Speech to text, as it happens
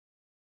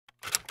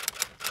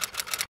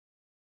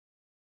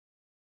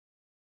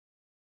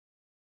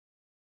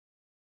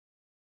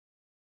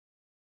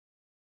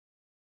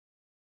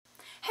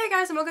Hey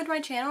guys, and welcome to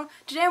my channel.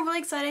 Today I'm really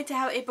excited to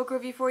have a book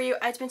review for you.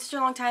 It's been such a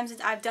long time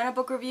since I've done a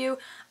book review.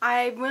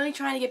 I'm really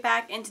trying to get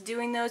back into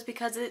doing those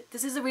because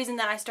this is the reason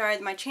that I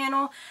started my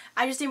channel.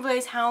 I just didn't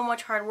realize how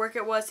much hard work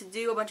it was to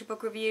do a bunch of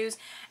book reviews,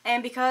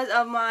 and because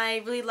of my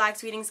really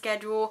lax reading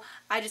schedule,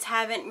 I just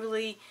haven't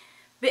really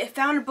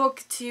found a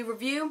book to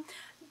review.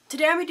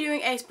 Today I'll be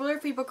doing a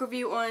spoiler-free book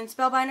review on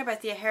Spellbinder by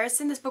Thea.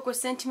 This book was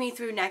sent to me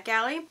through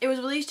NetGalley. It was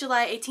released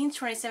July 18th,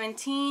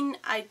 2017.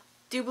 I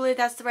do believe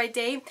that's the right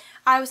date.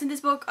 I was sent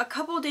this book a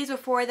couple of days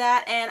before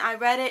that, and I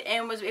read it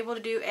and was able to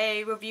do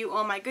a review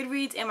on my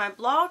Goodreads and my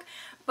blog,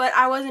 but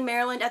I was in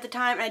Maryland at the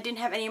time and I didn't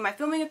have any of my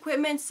filming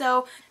equipment,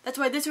 so that's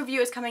why this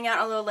review is coming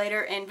out a little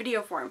later in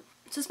video form.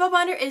 So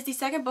Spellbinder is the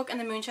second book in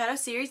the Moonshadow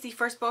series. The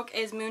first book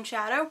is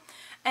Moonshadow,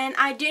 and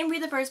I didn't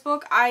read the first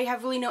book. I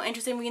have really no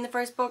interest in reading the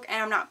first book,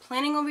 and I'm not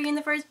planning on reading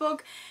the first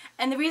book.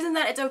 And the reason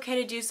that it's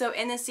okay to do so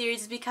in this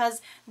series is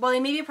because, while they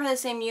may be part of the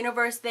same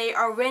universe, they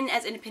are written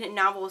as independent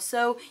novels.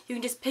 So you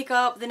can just pick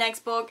up the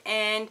next book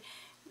and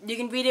you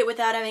can read it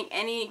without having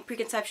any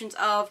preconceptions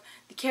of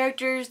the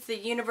characters, the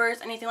universe,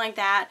 anything like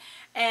that.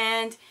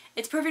 And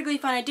it's perfectly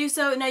fine to do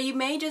so. Now, you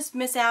may just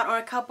miss out on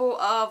a couple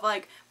of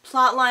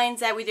plot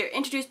lines that we either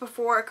introduced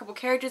before, a couple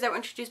characters that were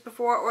introduced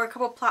before, or a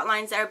couple plot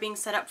lines that are being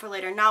set up for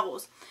later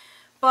novels.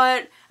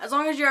 But as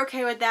long as you're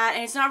okay with that,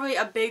 and it's not really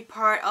a big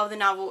part of the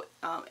novel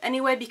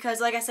anyway,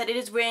 because like I said, it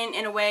is written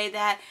in a way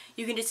that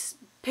you can just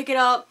pick it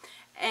up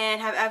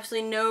and have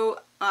absolutely no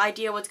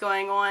idea what's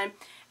going on,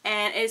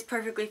 and it is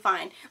perfectly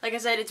fine. Like I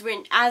said, it's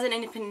written as an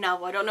independent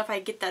novel. I don't know if I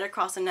get that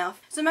across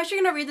enough. So I'm actually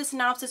going to read the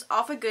synopsis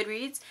off of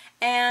Goodreads,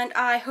 and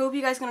I hope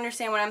you guys can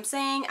understand what I'm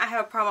saying. I have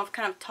a problem of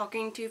kind of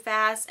talking too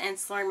fast and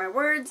slurring my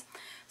words.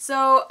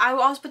 So I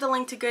will also put the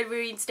link to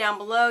Goodreads down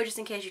below just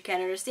in case you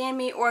can't understand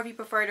me, or if you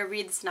prefer to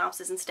read the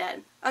synopsis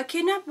instead. A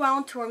kidnapped while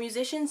on tour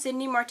musician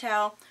Sydney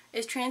Martell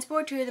is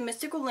transported to the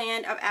mystical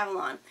land of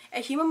Avalon. A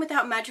human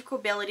without magical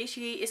ability,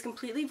 she is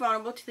completely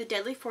vulnerable to the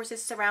deadly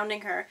forces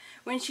surrounding her.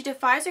 When she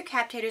defies her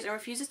captors and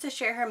refuses to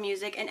share her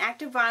music, an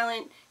act of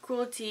violent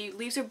cruelty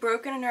leaves her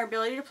broken and her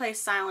ability to play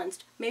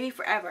silenced, maybe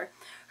forever.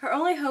 Her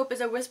only hope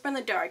is a whisper in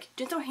the dark,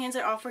 gentle hands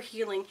that offer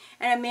healing,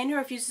 and a man who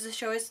refuses to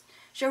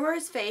show her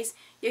his face,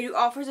 yet who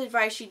offers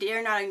advice she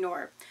dare not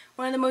ignore.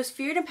 One of the most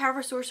feared and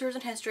powerful sorcerers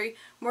in history,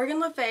 Morgan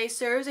Le Fay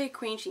serves a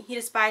queen he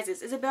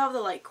despises, Isabel of the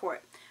Light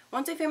Court.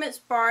 Once a famous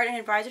bard and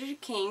advisor to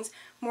kings,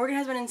 Morgan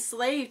has been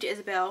enslaved to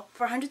Isabel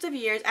for hundreds of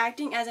years,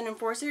 acting as an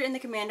enforcer and the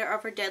commander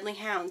of her deadly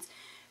hounds.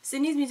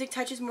 Sydney's music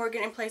touches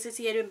Morgan in places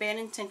he had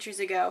abandoned centuries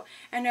ago,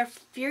 and her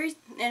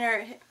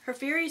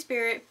fiery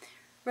spirit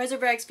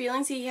resurrects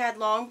feelings he had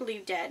long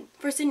believed dead.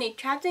 For Sydney,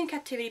 trapped in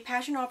captivity,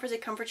 passion offers a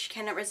comfort she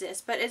cannot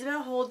resist, but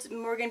Isabel holds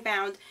Morgan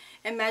bound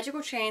in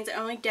magical chains that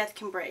only death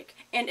can break.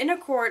 And in a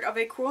court of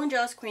a cruel and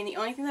jealous queen, the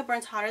only thing that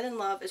burns hotter than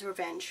love is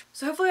revenge.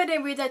 So hopefully I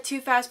didn't read that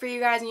too fast for you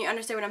guys and you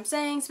understand what I'm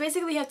saying. So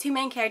basically we have two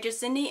main characters,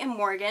 Sydney and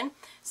Morgan.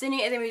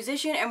 Sydney is a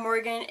musician and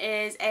Morgan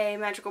is a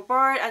magical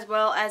bard, as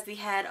well as the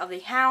head of the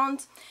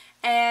hounds.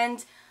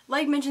 And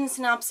like mentioned in the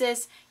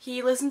synopsis,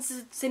 he listens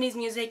to Sydney's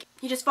music.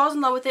 He just falls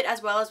in love with it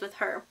as well as with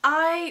her.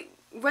 I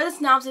read the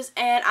synopsis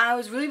and I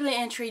was really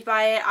intrigued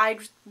by it. I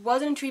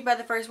wasn't intrigued by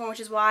the first one, which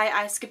is why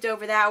I skipped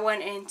over that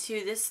one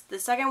into the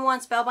second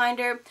one,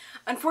 Spellbinder.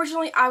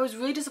 Unfortunately, I was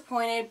really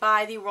disappointed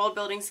by the world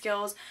building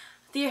skills.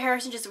 Thea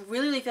Harrison just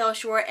really fell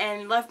short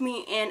and left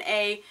me in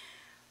a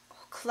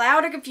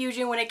cloud of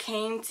confusion when it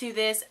came to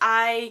this.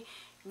 I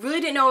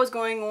really didn't know what was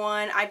going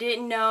on. I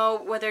didn't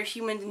know whether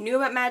humans knew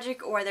about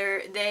magic or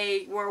whether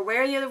they were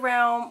aware of the other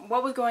realm,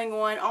 what was going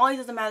on, all these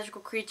other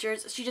magical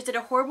creatures. She just did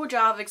a horrible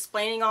job of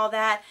explaining all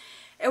that.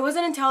 It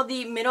wasn't until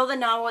the middle of the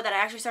novel that I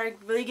actually started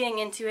really getting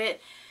into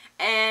it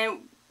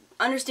and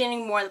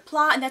understanding more of the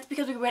plot, and that's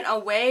because we went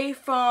away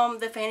from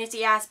the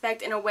fantasy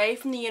aspect and away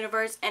from the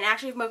universe and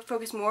actually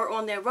focused more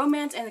on the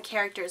romance and the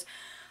characters.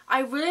 I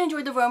really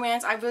enjoyed the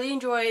romance, I really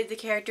enjoyed the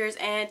characters,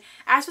 and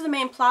as for the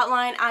main plot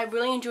line, I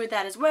really enjoyed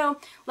that as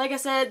well. Like I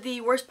said,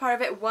 the worst part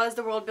of it was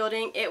the world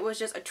building. It was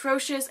just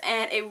atrocious,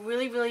 and it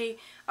really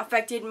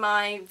affected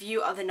my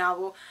view of the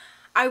novel.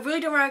 I really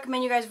don't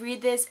recommend you guys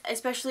read this,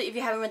 especially if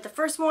you haven't read the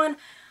first one.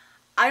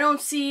 I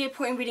don't see a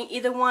point in reading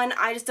either one.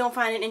 I just don't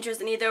find an interest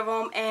in either of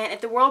them, and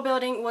if the world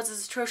building was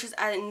as atrocious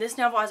in this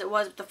novel as it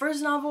was with the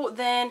first novel,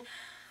 then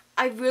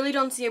I really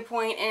don't see a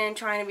point in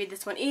trying to read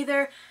this one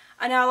either.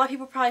 I know a lot of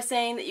people are probably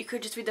saying that you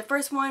could just read the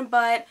first one,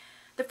 but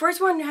the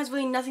first one has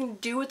really nothing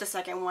to do with the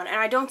second one, and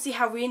I don't see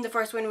how reading the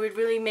first one would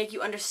really make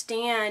you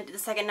understand the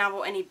second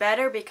novel any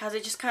better, because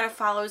it just kind of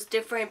follows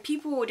different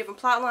people with different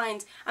plot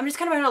lines. I'm just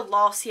kind of at a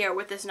loss here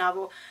with this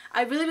novel.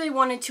 I really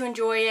wanted to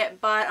enjoy it,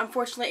 but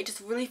unfortunately it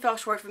just really fell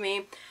short for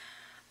me.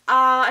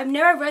 I've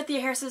never read Thea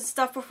Harrison's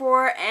stuff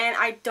before, and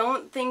I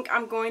don't think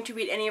I'm going to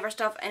read any of her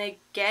stuff, and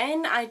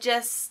again, I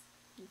just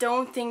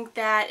don't think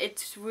that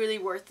it's really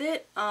worth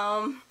it.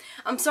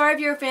 I'm sorry if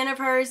you're a fan of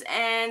hers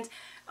and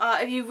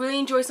If you really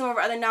enjoy some of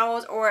our other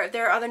novels, or if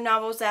there are other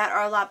novels that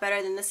are a lot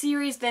better than the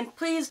series, then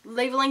please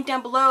leave a link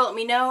down below, let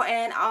me know,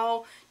 and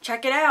I'll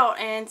check it out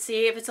and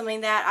see if it's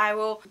something that I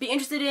will be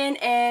interested in,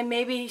 and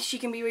maybe she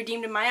can be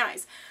redeemed in my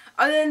eyes.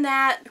 Other than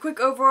that, quick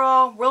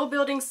overall, world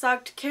building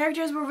sucked,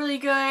 characters were really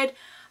good,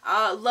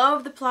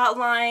 loved the plot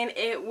line,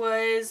 it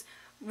was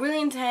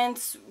really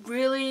intense,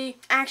 really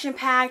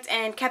action-packed,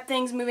 and kept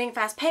things moving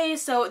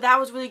fast-paced, so that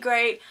was really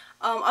great.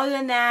 Other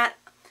than that,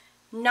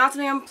 not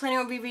something I'm planning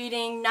on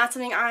rereading, not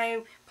something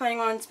I'm planning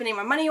on spending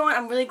my money on.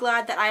 I'm really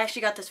glad that I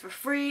actually got this for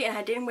free and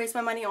I didn't waste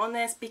my money on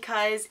this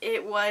because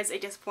it was a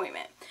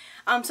disappointment.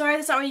 I'm sorry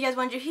that's not what you guys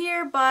wanted to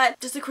hear, but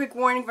just a quick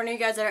warning for any of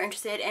you guys that are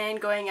interested in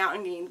going out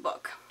and getting the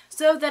book.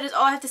 So that is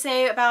all I have to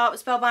say about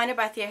Spellbinder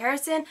by Thea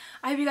Veresen.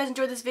 I hope you guys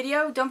enjoyed this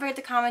video. Don't forget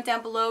to comment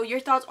down below your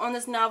thoughts on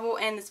this novel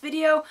and this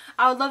video.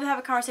 I would love to have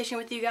a conversation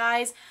with you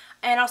guys,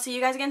 and I'll see you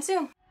guys again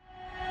soon.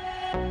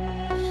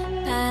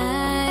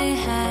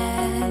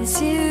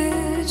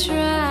 To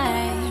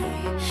try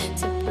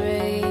to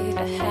break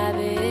a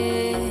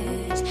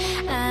habit,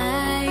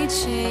 I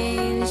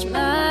changed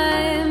my